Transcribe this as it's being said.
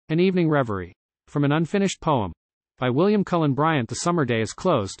An Evening Reverie. From an unfinished poem. By William Cullen Bryant. The summer day is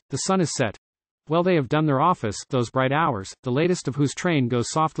closed, the sun is set. Well, they have done their office, those bright hours, the latest of whose train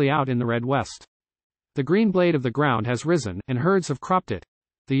goes softly out in the red west. The green blade of the ground has risen, and herds have cropped it.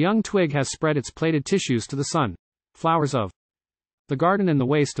 The young twig has spread its plaited tissues to the sun. Flowers of the garden and the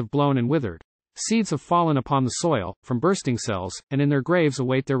waste have blown and withered. Seeds have fallen upon the soil, from bursting cells, and in their graves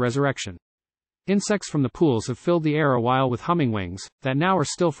await their resurrection. Insects from the pools have filled the air awhile with humming wings, that now are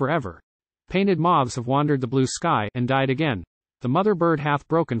still forever. Painted moths have wandered the blue sky, and died again. The mother bird hath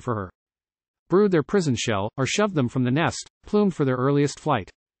broken for her brood their prison shell, or shoved them from the nest, plumed for their earliest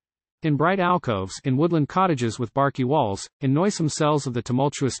flight. In bright alcoves, in woodland cottages with barky walls, in noisome cells of the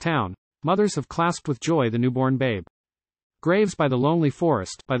tumultuous town, mothers have clasped with joy the newborn babe. Graves by the lonely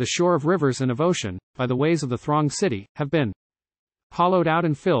forest, by the shore of rivers and of ocean, by the ways of the thronged city, have been hollowed out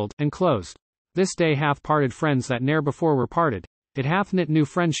and filled, and closed. This day hath parted friends that ne'er before were parted. It hath knit new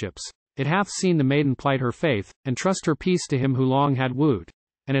friendships. It hath seen the maiden plight her faith, and trust her peace to him who long had wooed.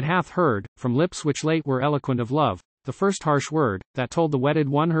 And it hath heard, from lips which late were eloquent of love, the first harsh word, that told the wedded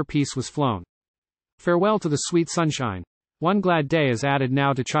one her peace was flown. Farewell to the sweet sunshine. One glad day is added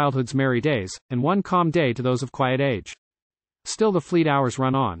now to childhood's merry days, and one calm day to those of quiet age. Still the fleet hours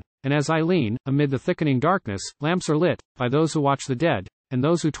run on, and as I lean, amid the thickening darkness, lamps are lit, by those who watch the dead, and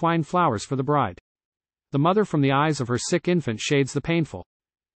those who twine flowers for the bride. The mother from the eyes of her sick infant shades the painful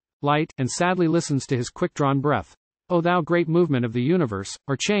light, and sadly listens to his quick-drawn breath. O thou great movement of the universe,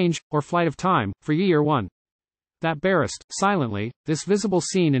 or change, or flight of time, for ye are one. That bearest, silently, this visible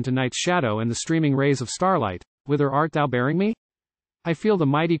scene into night's shadow and the streaming rays of starlight, whither art thou bearing me? I feel the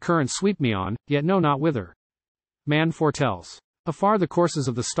mighty current sweep me on, yet know not whither. Man foretells afar the courses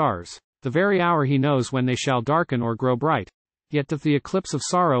of the stars, the very hour he knows when they shall darken or grow bright, yet doth the eclipse of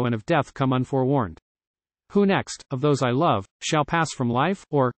sorrow and of death come unforewarned. Who next, of those I love, shall pass from life,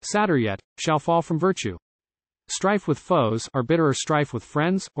 or, sadder yet, shall fall from virtue? Strife with foes, or bitterer strife with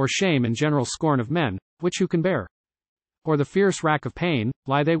friends, or shame and general scorn of men, which who can bear? Or the fierce rack of pain,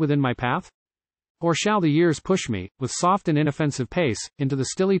 lie they within my path? Or shall the years push me, with soft and inoffensive pace, into the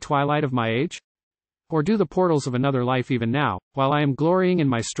stilly twilight of my age? Or do the portals of another life even now, while I am glorying in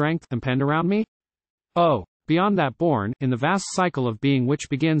my strength, impend around me? Oh, beyond that bourne, in the vast cycle of being which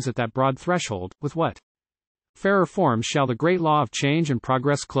begins at that broad threshold, with what fairer forms shall the great law of change and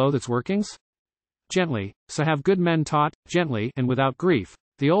progress clothe its workings? Gently, so have good men taught, gently, and without grief,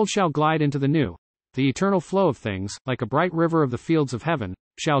 the old shall glide into the new. The eternal flow of things, like a bright river of the fields of heaven,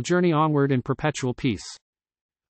 shall journey onward in perpetual peace.